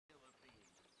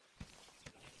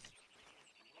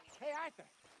Hey, Arthur.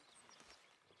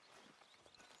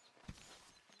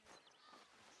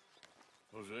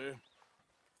 Jose,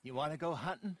 You want to go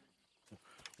hunting?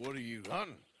 what are you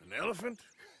hunting? An elephant?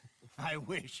 I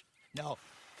wish. No,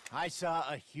 I saw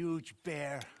a huge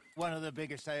bear. One of the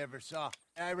biggest I ever saw.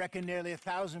 I reckon nearly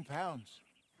 1,000 pounds.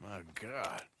 My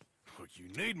God. But you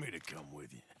need me to come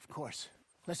with you. Of course.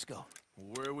 Let's go.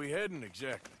 Where are we heading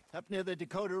exactly? Up near the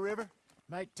Dakota River.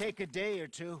 Might take a day or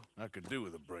two. I could do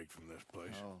with a break from this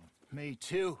place. Oh, me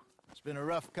too. It's been a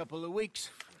rough couple of weeks.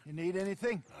 You need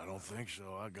anything? I don't think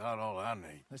so. I got all I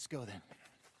need. Let's go then.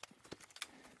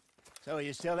 So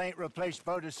you still ain't replaced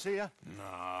Boadicea?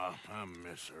 Nah, I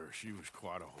miss her. She was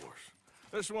quite a horse.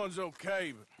 This one's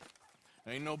okay,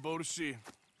 but ain't no Boadicea.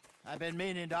 I've been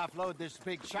meaning to offload this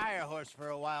big Shire horse for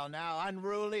a while now.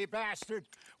 Unruly bastard.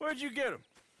 Where'd you get him?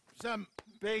 Some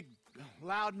big,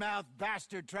 loudmouth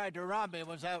bastard tried to rob me and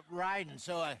was out riding,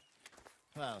 so I...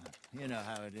 Well, you know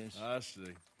how it is. I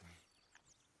see.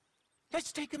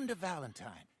 Let's take him to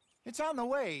Valentine. It's on the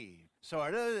way,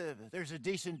 sorta. There's a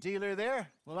decent dealer there.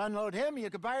 We'll unload him, you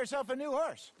could buy yourself a new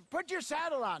horse. Put your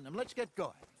saddle on him, let's get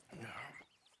going.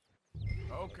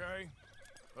 Okay,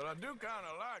 but I do kind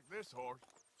of like this horse.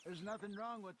 There's nothing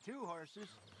wrong with two horses,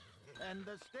 and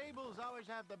the stables always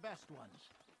have the best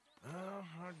ones. Well,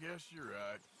 I guess you're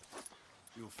right.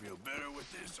 You'll feel better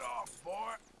with this off,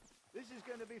 boy. This is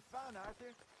gonna be fun,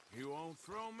 Arthur. You won't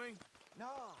throw me? No,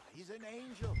 he's an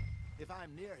angel, if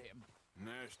I'm near him.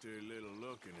 Nasty little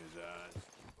look in his eyes.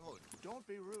 Oh, don't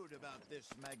be rude about this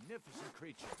magnificent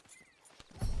creature.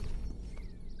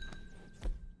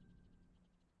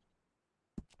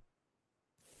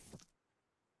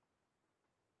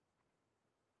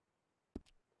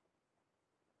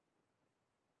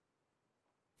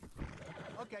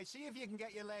 Okay, see if you can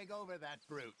get your leg over that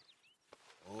brute.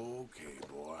 Okay,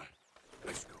 boy.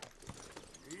 Let's go.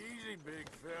 Easy, big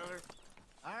feller.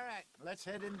 All right, let's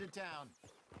head into town.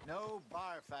 No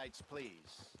bar fights,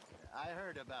 please. I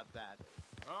heard about that.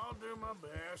 I'll do my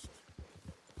best.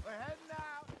 We're heading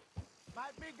out.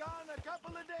 Might be gone a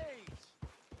couple of days.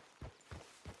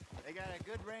 They got a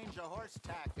good range of horse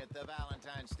tack at the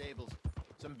Valentine stables.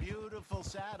 Some beautiful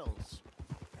saddles.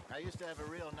 I used to have a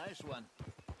real nice one.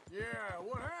 Yeah,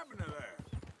 what happened to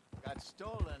that? Got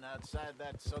stolen outside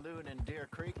that saloon in Deer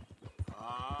Creek.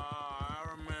 Ah, I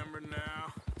remember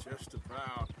now. Just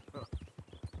about.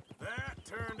 That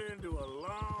turned into a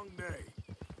long day.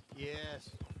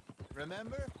 Yes.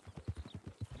 Remember?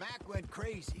 Mac went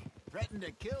crazy, threatened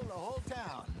to kill the whole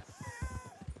town.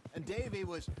 And Davy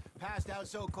was passed out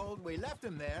so cold we left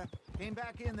him there, came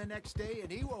back in the next day, and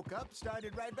he woke up,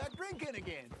 started right back drinking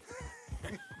again.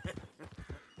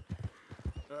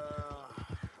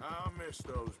 I'll miss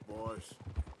those boys.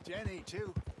 Jenny,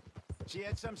 too. She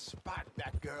had some spot,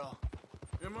 that girl.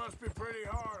 It must be pretty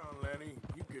hard on Lenny.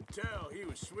 You could tell he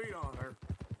was sweet on her.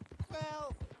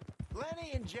 Well,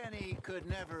 Lenny and Jenny could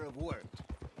never have worked.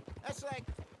 That's like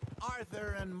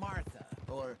Arthur and Martha,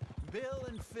 or Bill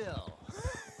and Phil.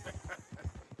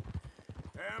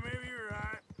 Yeah, maybe you're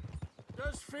right.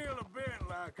 Does feel a bit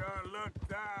like our luck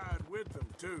died with them,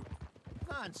 too.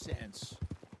 Nonsense.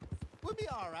 We'll be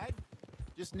all right.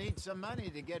 Just need some money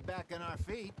to get back on our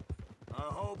feet. I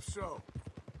hope so.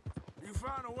 You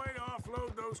found a way to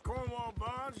offload those Cornwall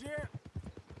bonds yet?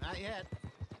 Not yet.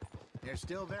 They're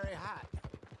still very hot.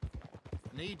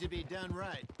 Need to be done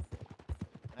right.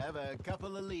 I have a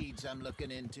couple of leads I'm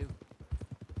looking into.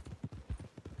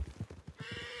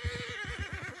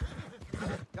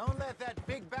 Don't let that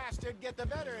big bastard get the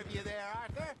better of you there,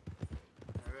 Arthur.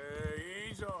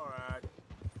 He's all right.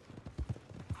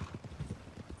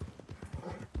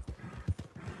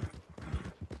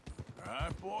 All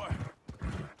right, boy.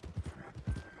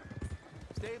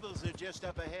 Stables are just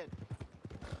up ahead.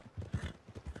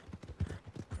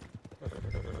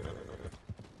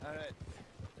 All right.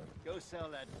 Go sell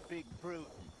that big brute.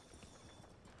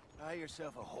 Buy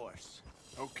yourself a horse.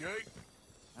 Okay.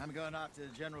 I'm going off to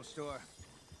the general store.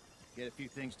 Get a few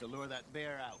things to lure that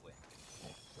bear out with.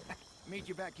 Meet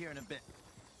you back here in a bit.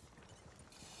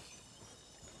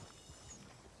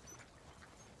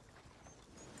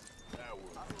 That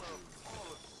will do.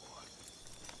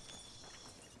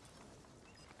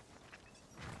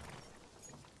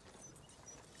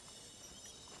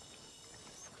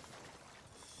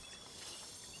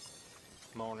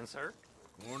 Morning, sir.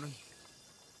 Morning.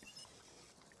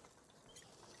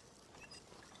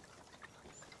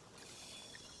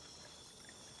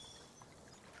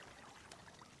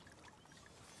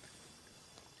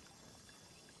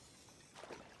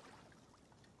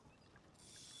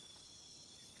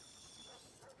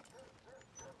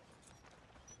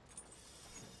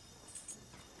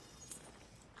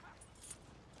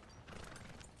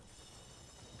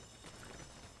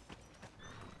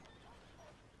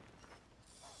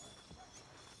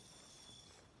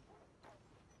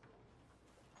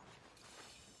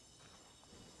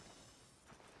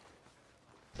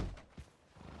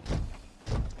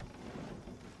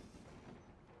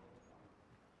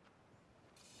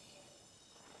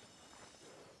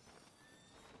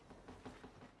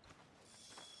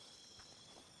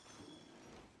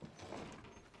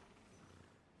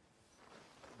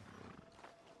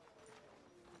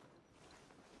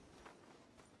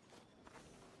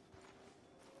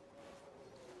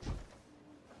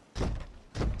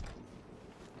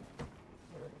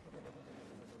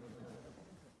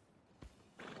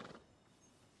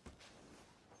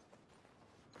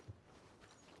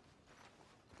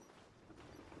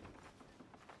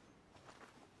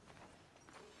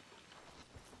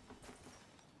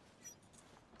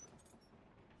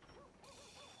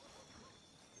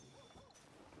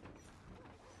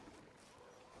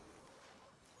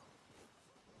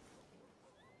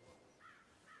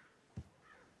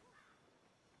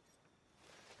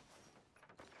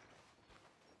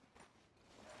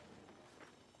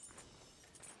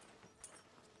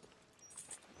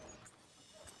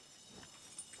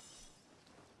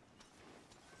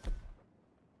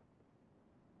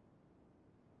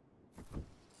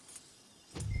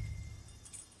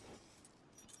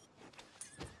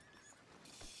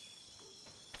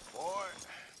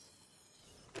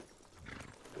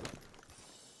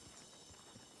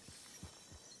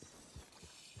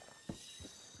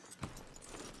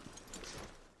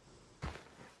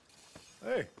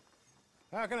 Hey,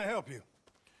 how can I help you?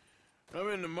 I'm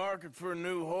in the market for a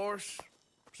new horse.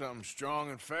 Something strong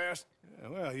and fast. Yeah,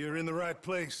 well, you're in the right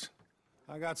place.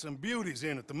 I got some beauties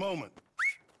in at the moment.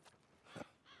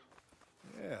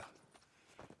 Yeah.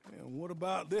 And what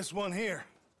about this one here?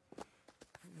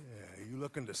 Yeah, you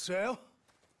looking to sell?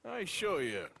 I ain't sure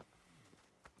yet.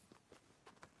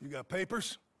 You got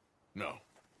papers? No.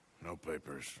 No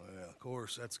papers. Well, of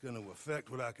course, that's gonna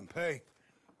affect what I can pay.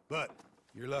 But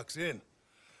your luck's in.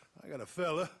 I got a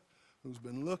fella who's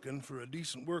been looking for a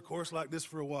decent workhorse like this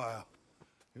for a while.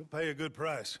 He'll pay a good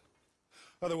price.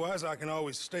 Otherwise, I can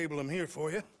always stable him here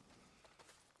for you.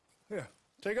 Here,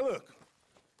 take a look.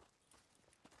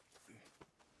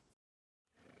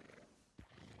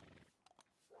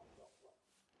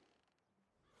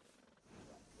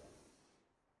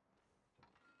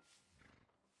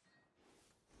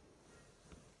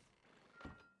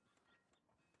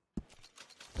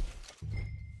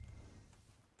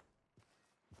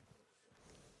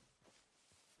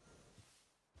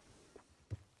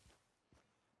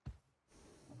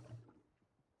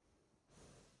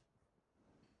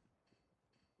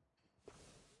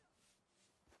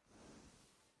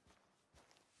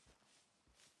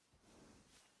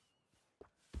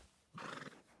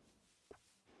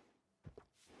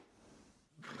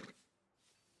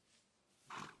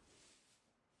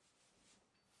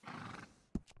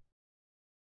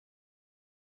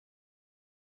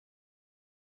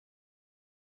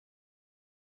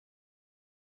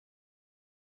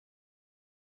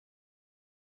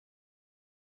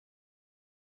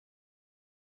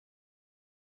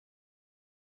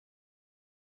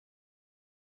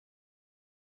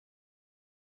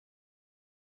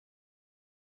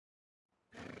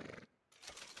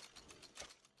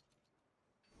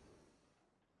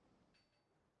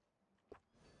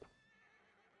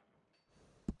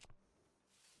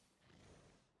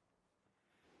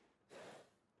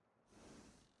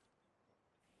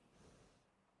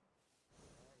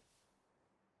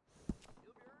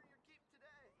 You'll be earning your keep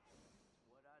today.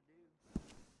 What I do.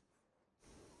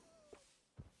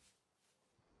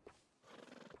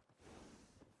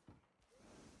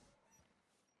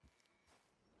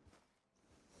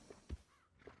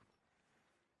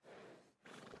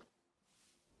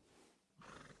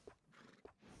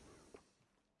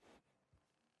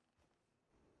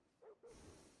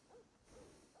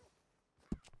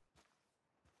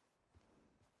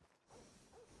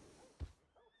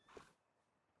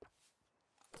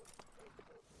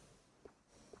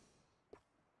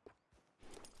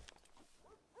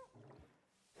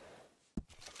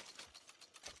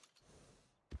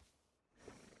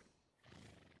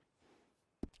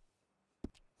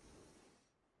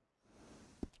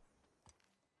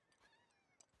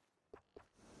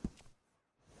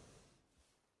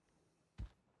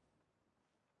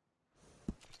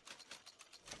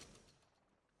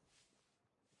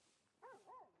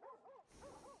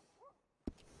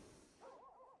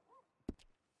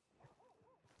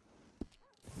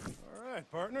 All right,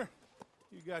 partner.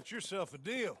 You got yourself a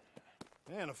deal.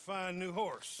 And a fine new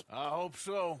horse. I hope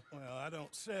so. Well, I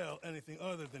don't sell anything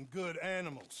other than good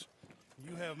animals.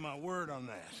 You have my word on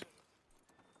that.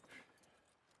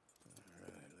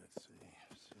 All right, let's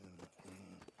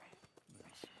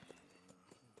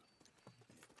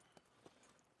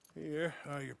see. Here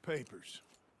are your papers.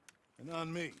 And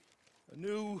on me, a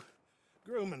new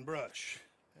grooming brush.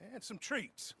 And some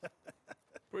treats.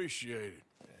 Appreciate it.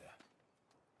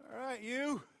 All right,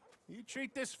 you. You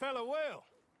treat this fella well.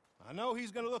 I know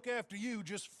he's gonna look after you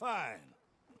just fine.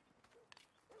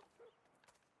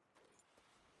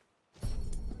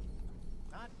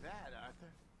 Not bad,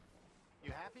 Arthur.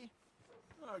 You happy?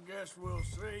 I guess we'll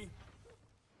see.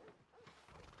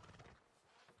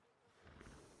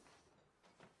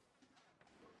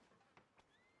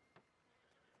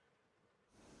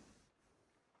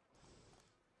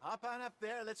 Hop on up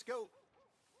there, let's go.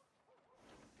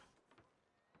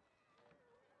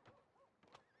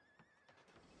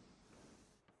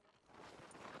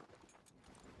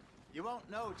 You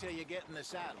won't know till you get in the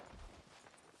saddle.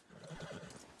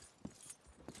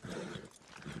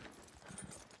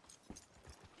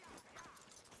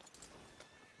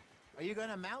 Are you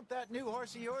gonna mount that new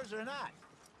horse of yours or not?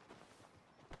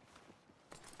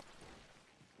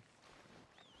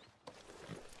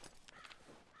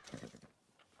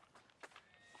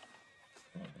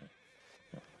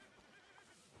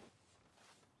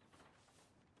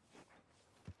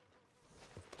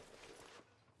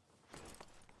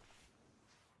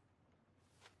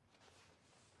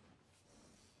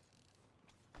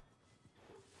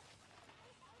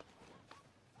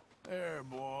 There,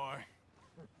 boy.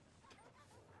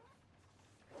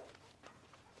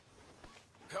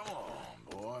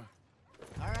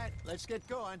 let's get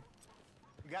going.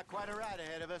 We got quite a ride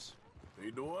ahead of us.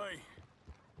 Lead the way.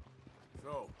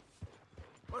 So,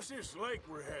 what's this lake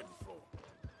we're heading for?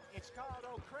 It's called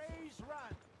O'Cree's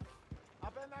Run.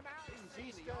 Up in the mountains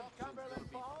east of Cumberland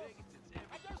Falls.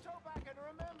 I just hope I can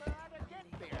remember how to get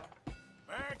there.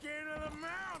 Back into the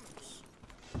mountains.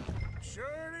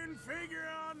 Sure didn't figure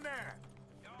on that.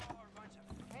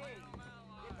 Hey,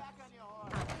 get back on your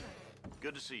horse.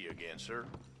 Good to see you again, sir.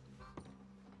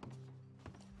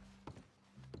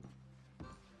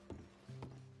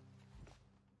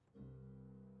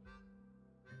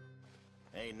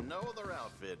 Ain't no other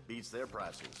outfit beats their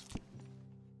prices.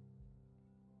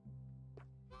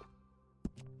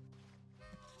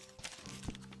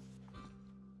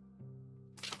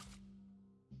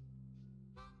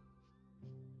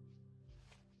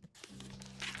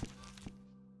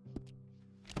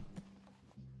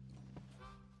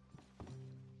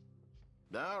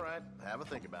 All right, have a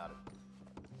think about it.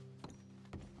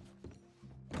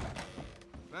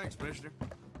 Thanks, mister.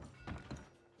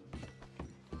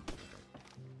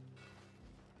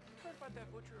 Heard about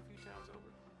that butcher a few times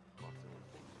over.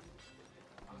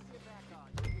 I'll get back on.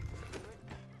 You can do it.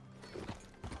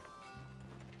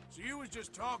 So you was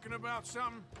just talking about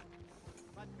something?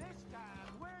 But this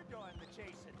time, we're doing the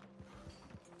chasing.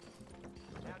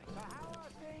 Now, so how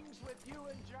are things with you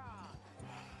and John?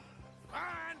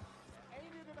 Fine.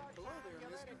 Ain't it about time you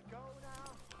let it go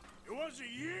now? It was a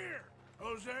year,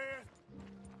 Hosea.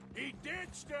 He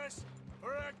ditched us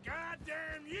for a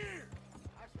goddamn year.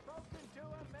 I've spoken to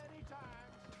him many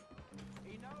times.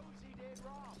 He knows he did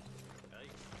wrong.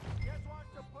 Just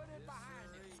wants to put it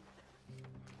behind him.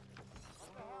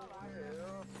 What the hell,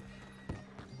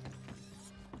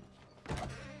 Artem?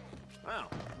 Wow,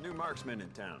 new marksman in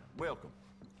town. Welcome.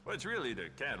 Well, it's really the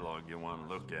catalog you want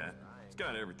to look at. It's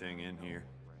got everything in here.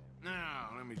 Now,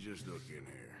 let me just look in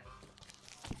here.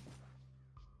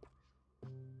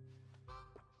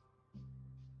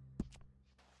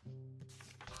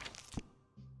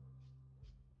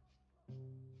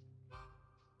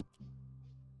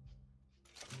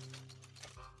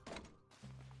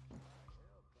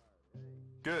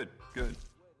 Good, good.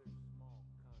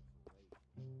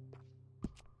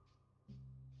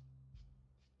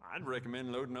 I'd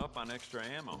recommend loading up on extra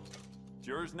ammo. It's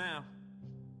yours now.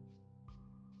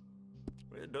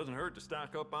 Well, it doesn't hurt to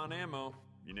stock up on ammo.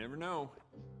 You never know.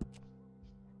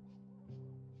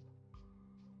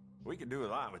 We could do a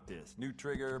lot with this. New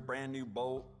trigger, brand new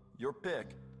bolt, your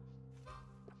pick.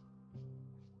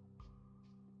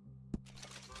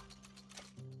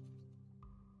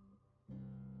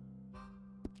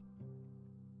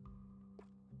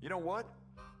 You know what?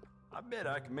 I bet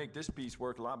I can make this piece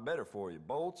work a lot better for you.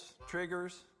 Bolts,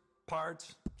 triggers,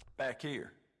 parts, back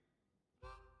here.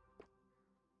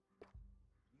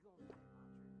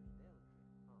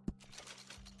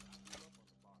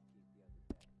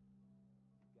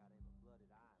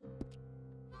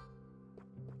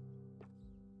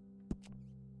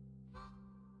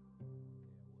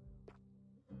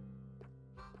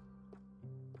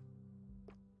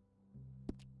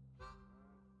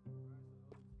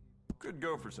 Could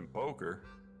go for some poker.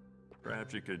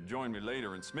 Perhaps you could join me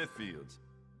later in Smithfield's.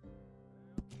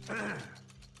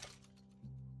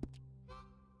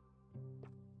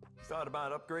 Thought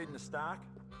about upgrading the stock?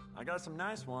 I got some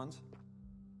nice ones.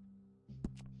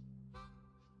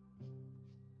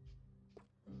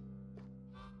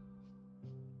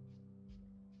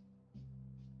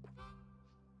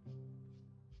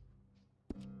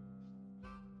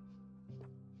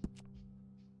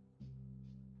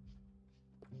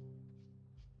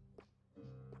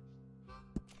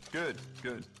 Good,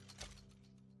 good.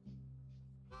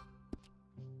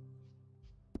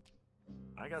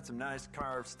 I got some nice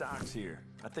carved stocks here.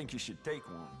 I think you should take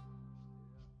one.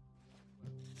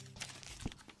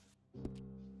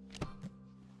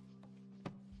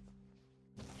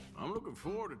 I'm looking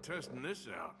forward to testing this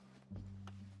out.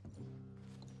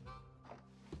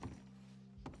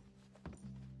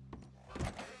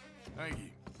 Thank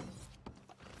you.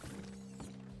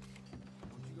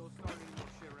 Don't you go start any more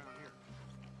shit around here.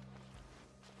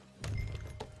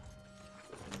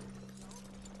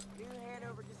 You head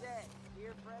over to that.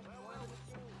 Dear friend, one with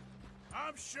you.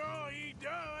 I'm sure he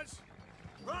does.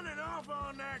 Running off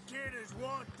on that kid is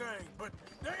one thing, but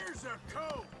there's a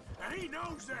code, and he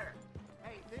knows that.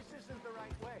 Hey, this isn't the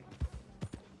right way.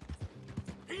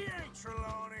 He ain't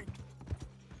Trelawney.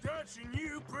 Dutch and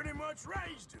you pretty much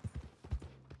raised him.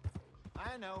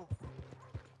 I know.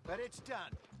 But it's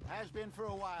done. Has been for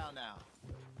a while now.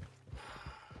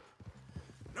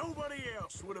 Nobody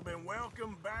else would have been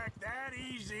welcomed back that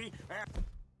easy after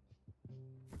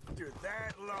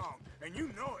that long, and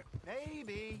you know it.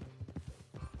 Maybe.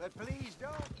 But please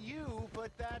don't you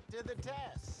put that to the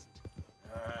test.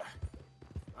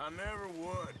 I never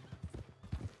would.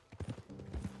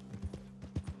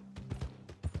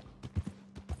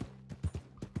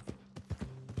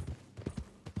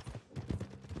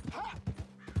 Ha!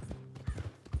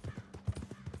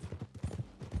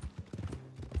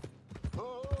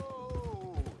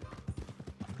 Oh!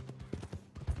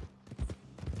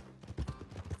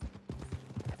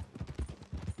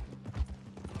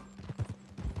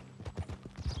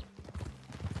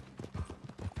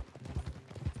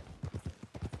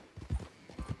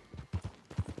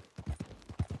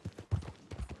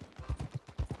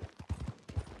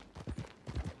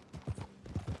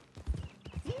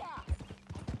 Yeah!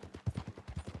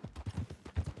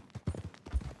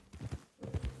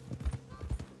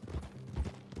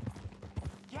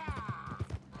 Yeah!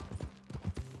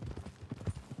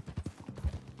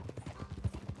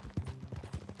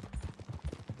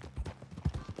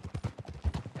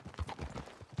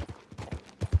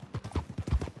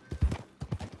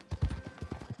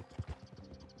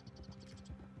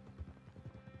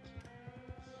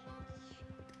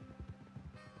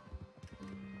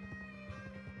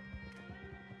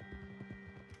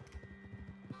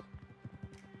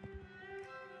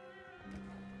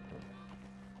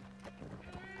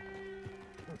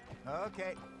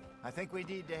 Okay, I think we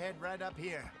need to head right up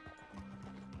here.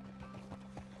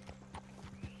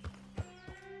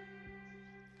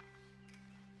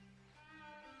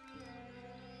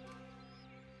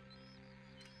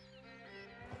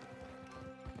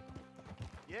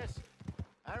 Yes,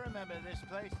 I remember this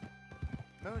place.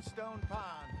 Moonstone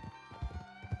Pond.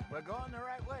 We're going the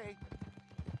right way.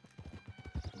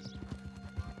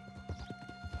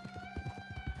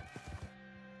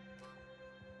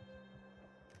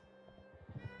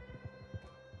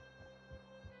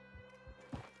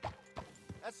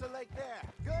 That's the lake there.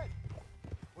 Good.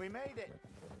 We made it.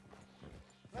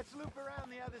 Let's loop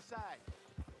around the other side.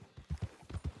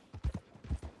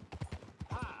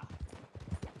 Ah.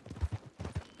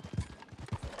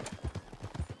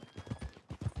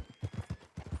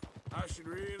 I should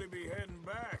really be heading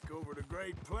back over to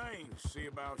Great Plains, see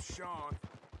about Sean.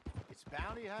 It's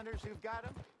bounty hunters who've got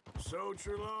him? So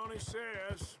Trelawney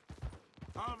says.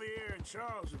 Javier and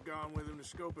Charles have gone with him to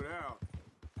scope it out.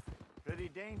 Pretty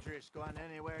dangerous going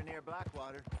anywhere near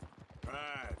Blackwater.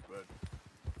 Right, but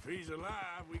if he's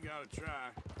alive, we gotta try.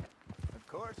 Of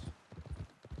course.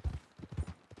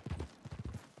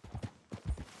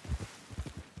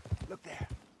 Look there.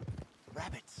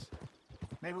 Rabbits.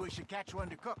 Maybe we should catch one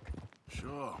to cook.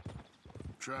 Sure.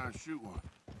 Try and shoot one.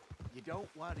 You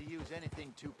don't want to use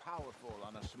anything too powerful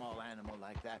on a small animal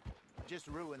like that. Just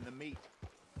ruin the meat.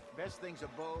 Best thing's a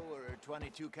bow or a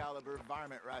 .22 caliber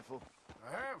varmint rifle.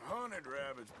 I have hunted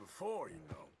rabbits before, you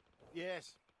know.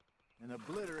 Yes, and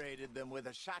obliterated them with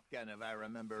a shotgun if I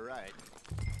remember right.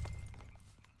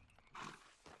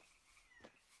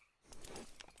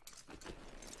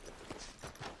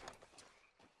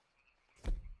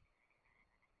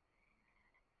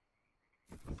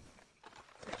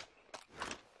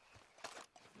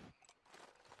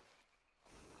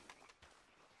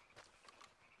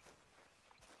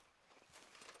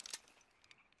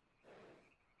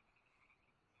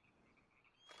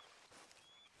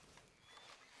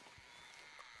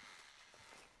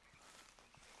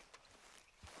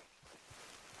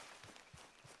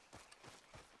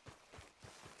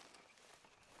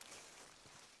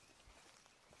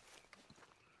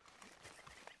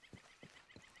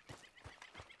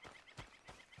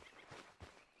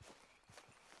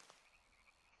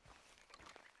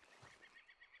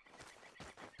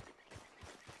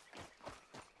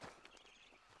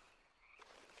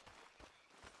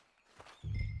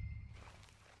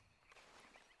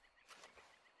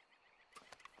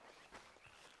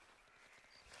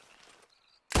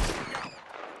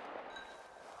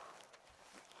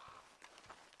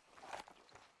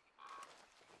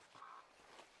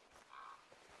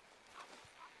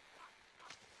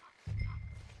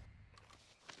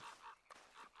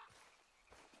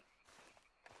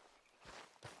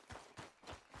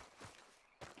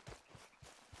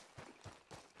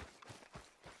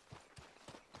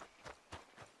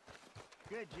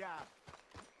 Good job.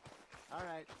 All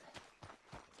right.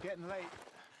 It's getting late.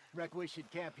 Reckon we should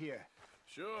camp here.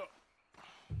 Sure.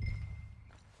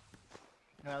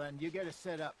 Well, then, you get us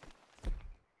set up.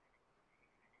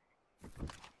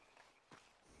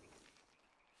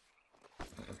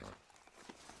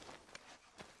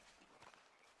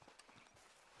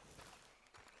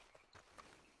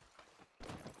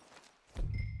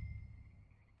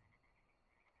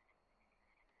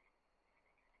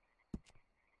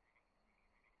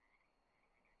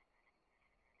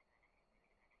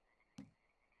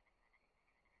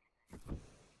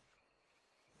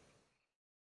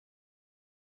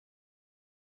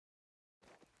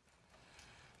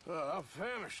 I'm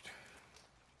famished.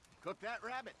 Cook that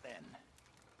rabbit, then.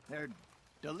 They're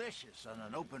delicious on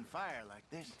an open fire like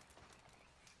this.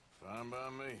 Fine by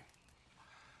me.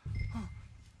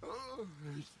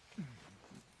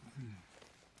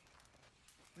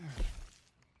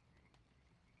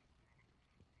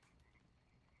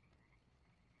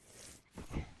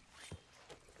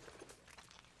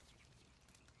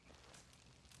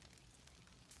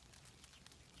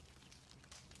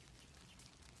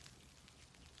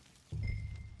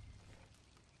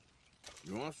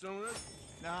 You want some of this?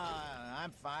 No,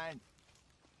 I'm fine.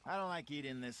 I don't like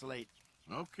eating this late.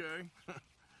 Okay.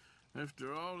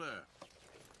 After all that.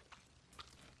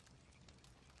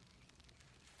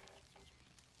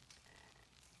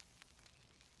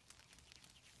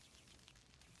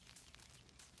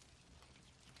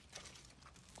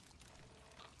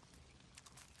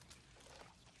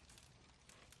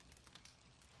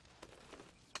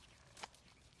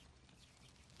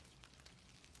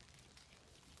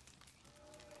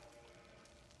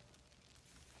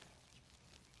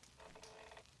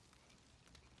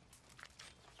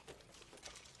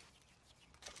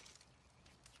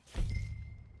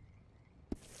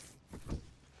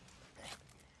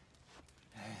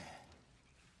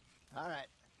 All right.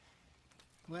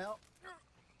 Well,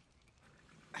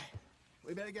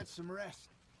 we better get some rest.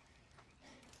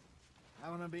 I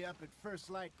want to be up at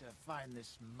first light to find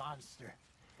this monster.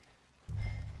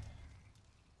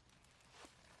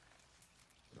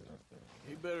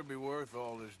 He better be worth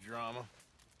all this drama.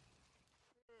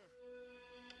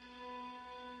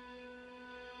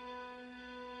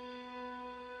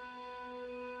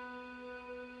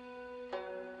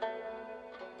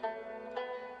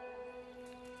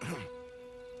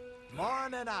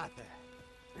 Morning, Arthur.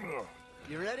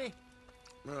 You ready?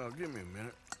 Well, give me a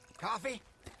minute. Coffee?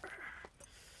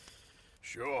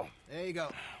 Sure. There you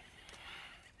go.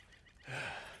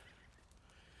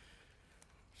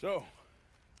 So,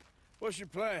 what's your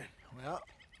plan? Well,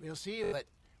 we'll see, but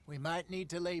we might need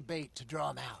to lay bait to draw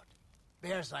them out.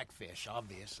 Bears like fish,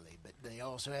 obviously, but they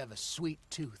also have a sweet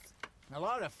tooth. A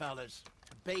lot of fellas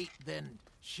bait, then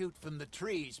shoot from the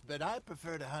trees, but I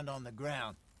prefer to hunt on the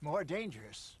ground. More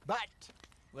dangerous, but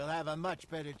we'll have a much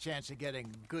better chance of getting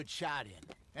a good shot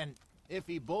in. And if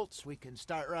he bolts, we can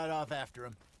start right off after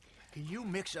him. Can you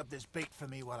mix up this bait for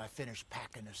me while I finish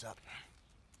packing this up?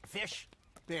 Fish,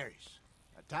 berries.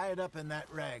 Now tie it up in that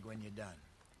rag when you're done.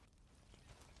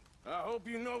 I hope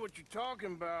you know what you're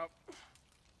talking about.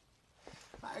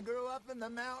 I grew up in the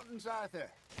mountains,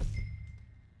 Arthur.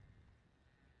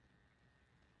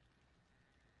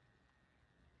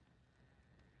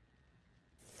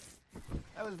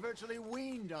 I was virtually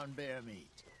weaned on bear meat.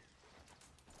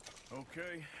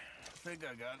 Okay, I think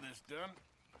I got this done.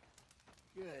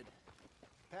 Good.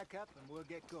 Pack up and we'll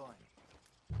get going.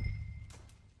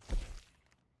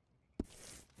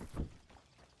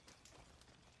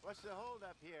 What's the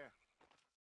holdup here?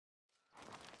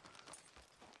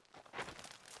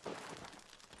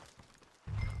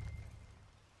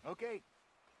 Okay,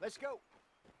 let's go.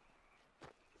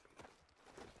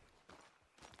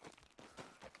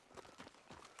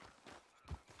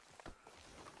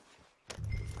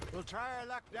 We'll try our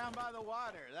luck down by the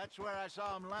water. That's where I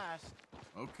saw him last.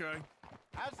 Okay.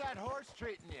 How's that horse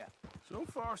treating you? So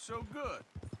far, so good.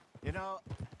 You know,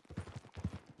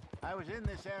 I was in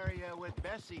this area with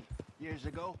Bessie years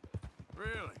ago.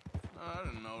 Really? Oh, I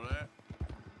didn't know that.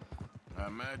 I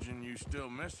imagine you still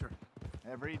miss her.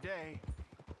 Every day.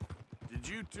 Did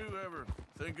you two ever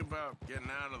think about getting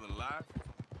out of the life?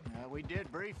 We did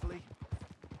briefly.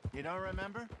 You don't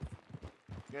remember?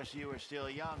 Guess you were still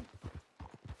young.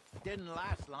 Didn't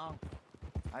last long.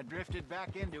 I drifted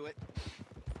back into it.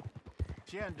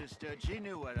 She understood. She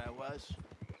knew what I was.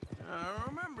 I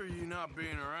remember you not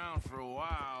being around for a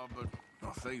while, but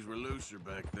things were looser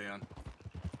back then.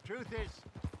 Truth is,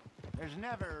 there's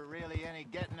never really any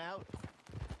getting out.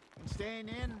 And staying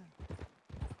in,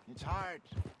 it's hard.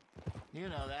 You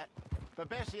know that. But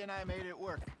Bessie and I made it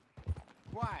work.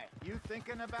 Why? You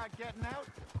thinking about getting out?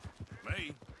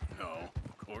 Me? No,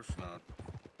 of course not.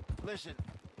 Listen,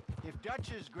 if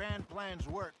Dutch's grand plans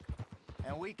work,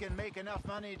 and we can make enough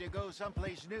money to go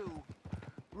someplace new,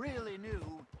 really new,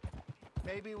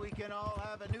 maybe we can all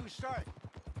have a new start.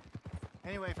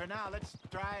 Anyway, for now, let's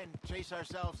try and chase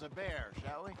ourselves a bear,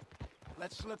 shall we?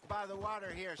 Let's look by the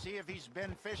water here, see if he's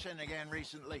been fishing again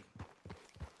recently.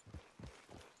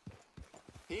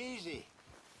 Easy.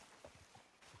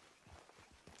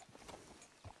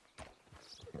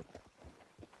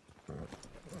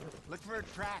 Look for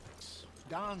tracks,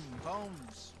 dung,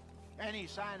 bones, any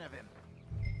sign of him.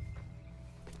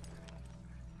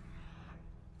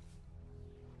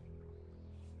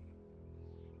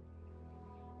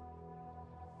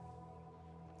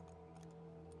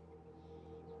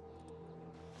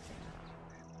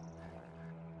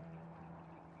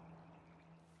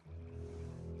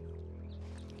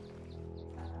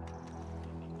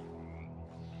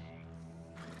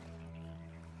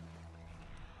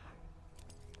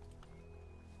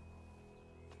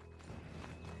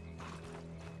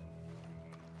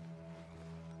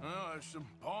 There's some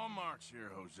paw marks here,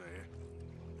 Jose.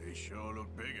 They sure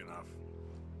look big enough.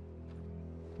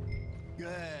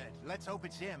 Good. Let's hope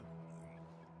it's him.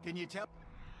 Can you tell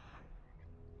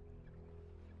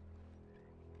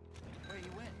where he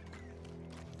went?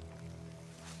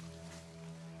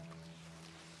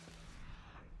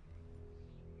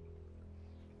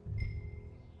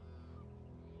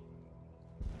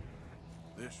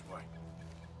 This way.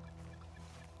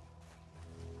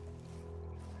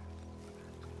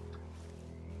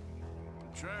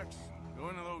 The tracks go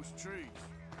into those trees.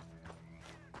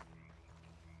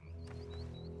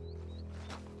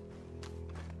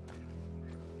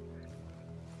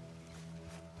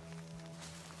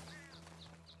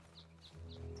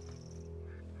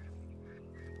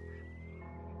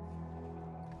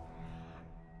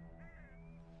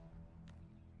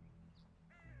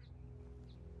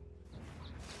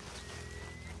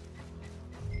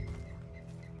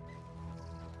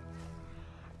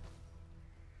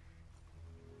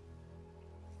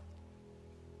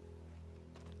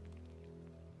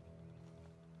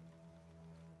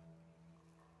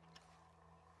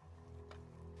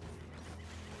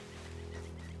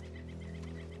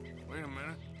 Wait a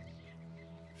minute.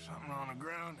 Something on the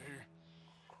ground here.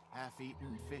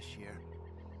 Half-eaten fish here.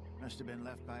 Must have been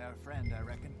left by our friend, I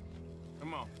reckon.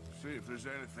 Come on, see if there's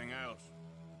anything else.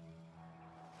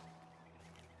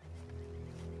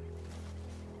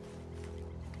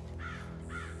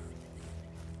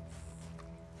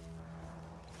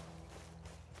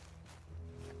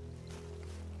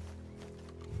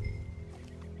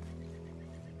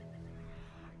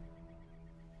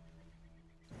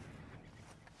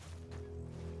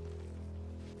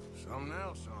 Something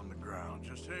else on the ground,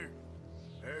 just here.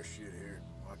 There's shit here.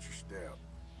 Watch your step.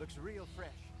 Looks real fresh.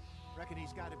 Reckon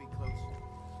he's got to be close.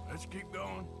 Let's keep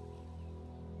going.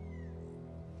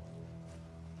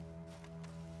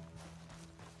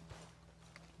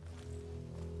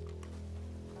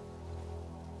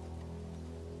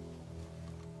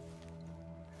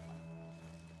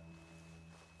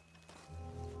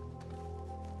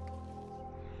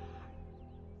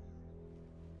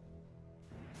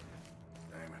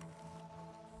 Damn it.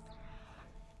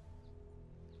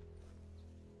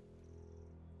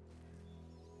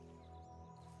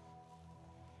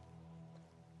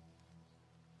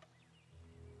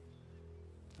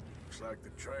 Looks like the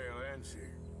trail ends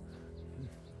here.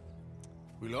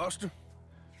 We lost him?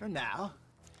 For now.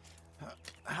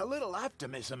 A little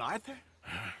optimism, Arthur.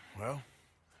 Well,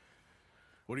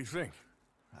 what do you think?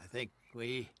 I think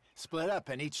we split up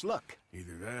and each look.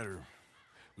 Either that or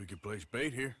we could place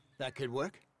bait here. That could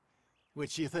work.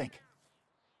 Which do you think?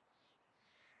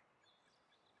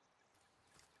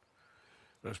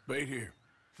 Let's bait here.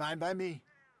 Fine by me.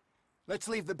 Let's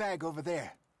leave the bag over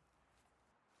there.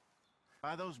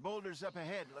 By those boulders up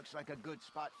ahead, looks like a good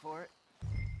spot for it.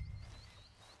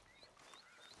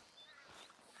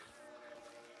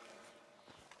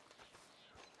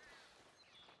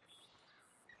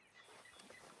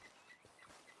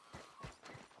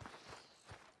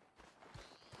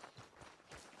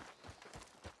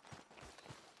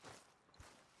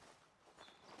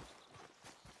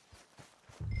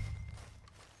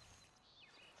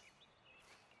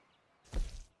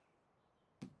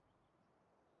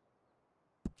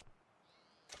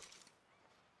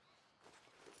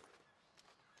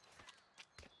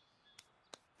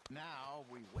 Now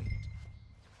we wait.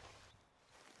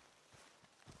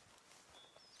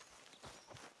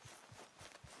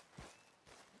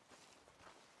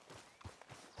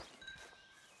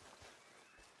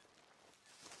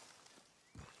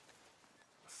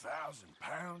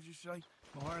 £1,000, you say?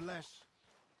 More or less.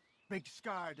 Big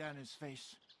scar down his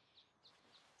face.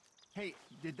 Hey,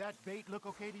 did that bait look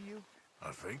okay to you?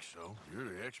 I think so. You're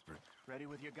the expert. Ready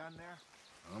with your gun there?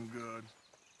 I'm good.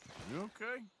 You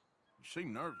okay? You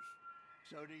seem nervous.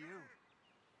 So do you.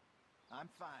 I'm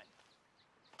fine.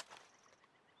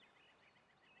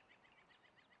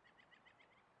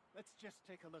 Let's just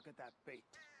take a look at that bait.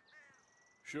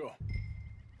 Sure.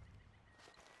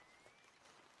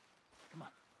 Come on.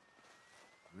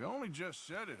 We only just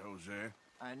said it, Jose.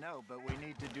 I know, but we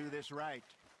need to do this right.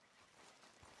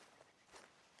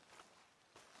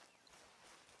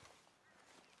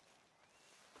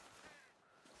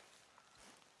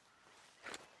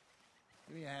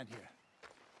 Give me a hand here.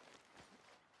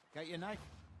 Got your knife?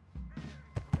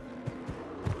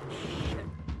 Shit.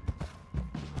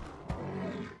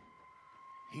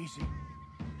 Easy.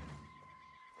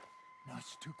 No,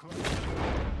 it's too close.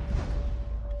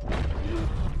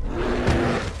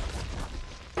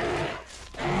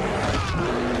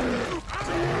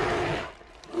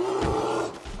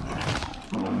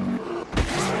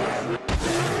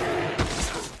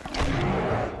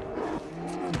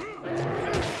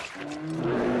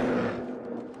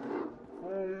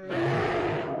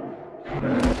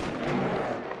 Over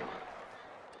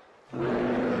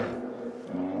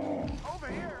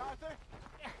here, Arthur.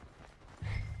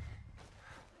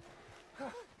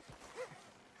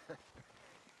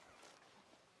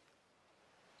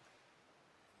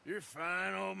 You're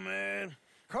fine, old man.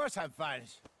 Of course I'm fine.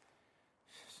 It's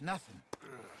nothing.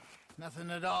 Nothing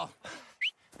at all.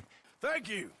 Thank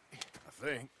you, I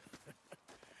think.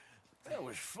 That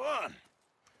was fun.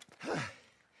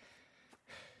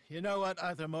 You know what,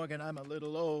 Arthur Morgan? I'm a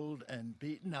little old and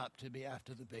beaten up to be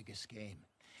after the biggest game.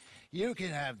 You can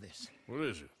have this. What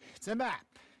is it? It's a map.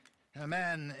 A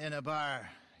man in a bar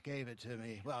gave it to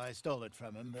me. Well, I stole it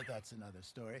from him, but that's another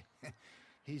story.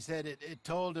 He said it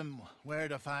told him where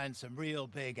to find some real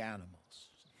big animals.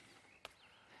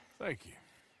 Thank you.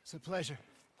 It's a pleasure.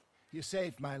 You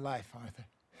saved my life, Arthur.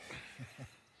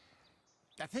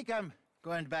 I think I'm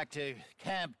going back to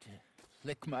camp to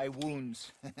lick my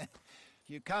wounds.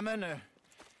 You coming, or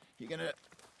you gonna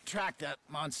track that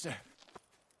monster?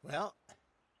 Well,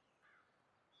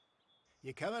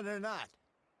 you coming or not?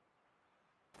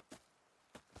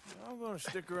 I'm gonna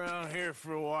stick around here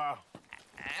for a while.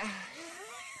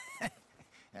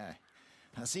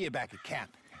 I'll see you back at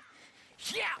camp.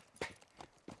 Yeah!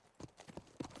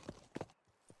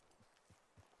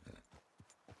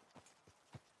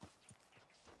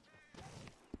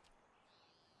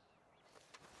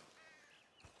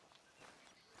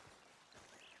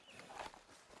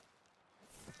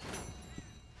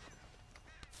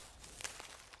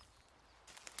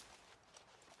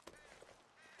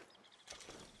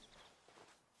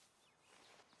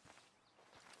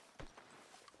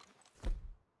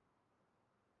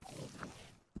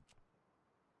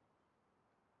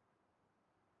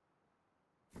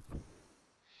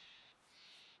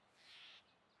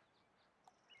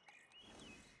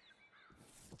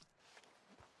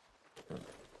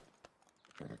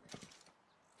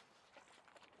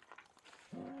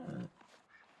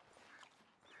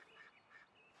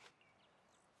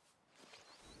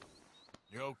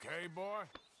 You okay, boy?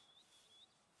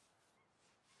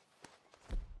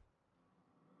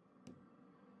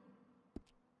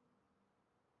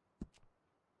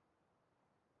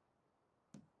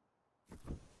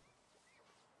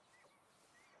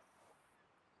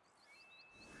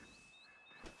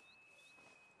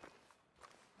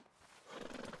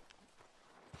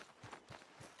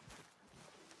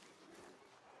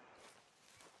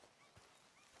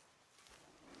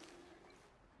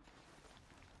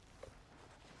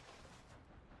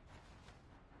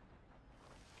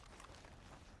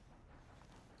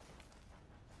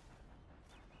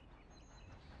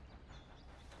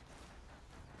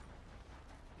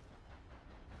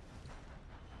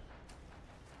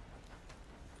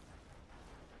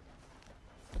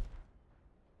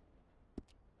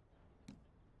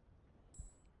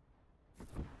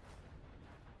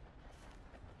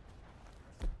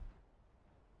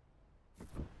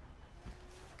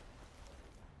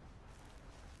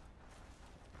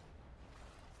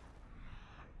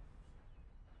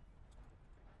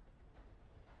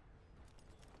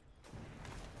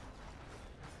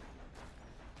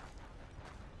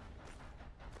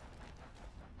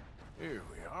 Here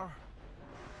we are.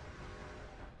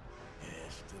 Yeah,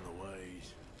 still a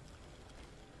ways.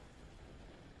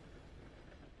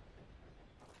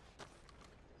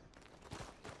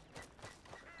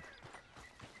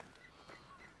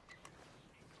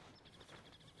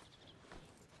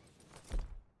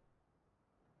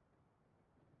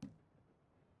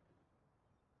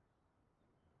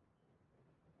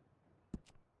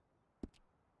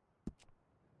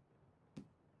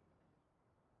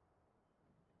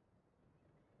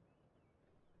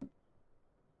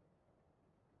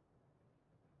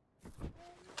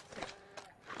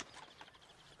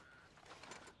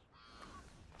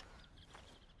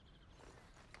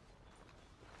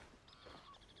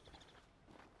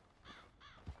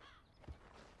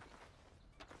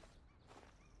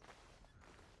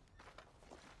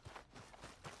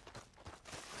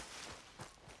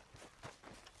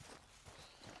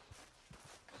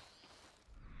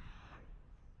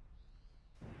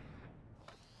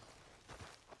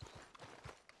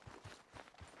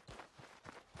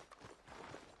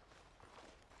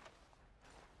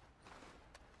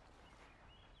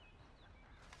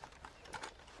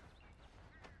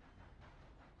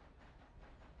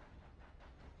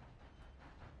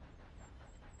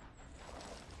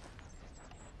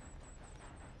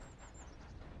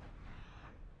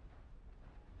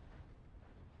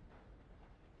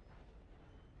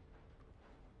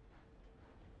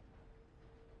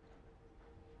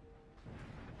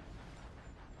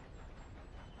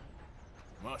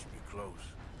 Must be close.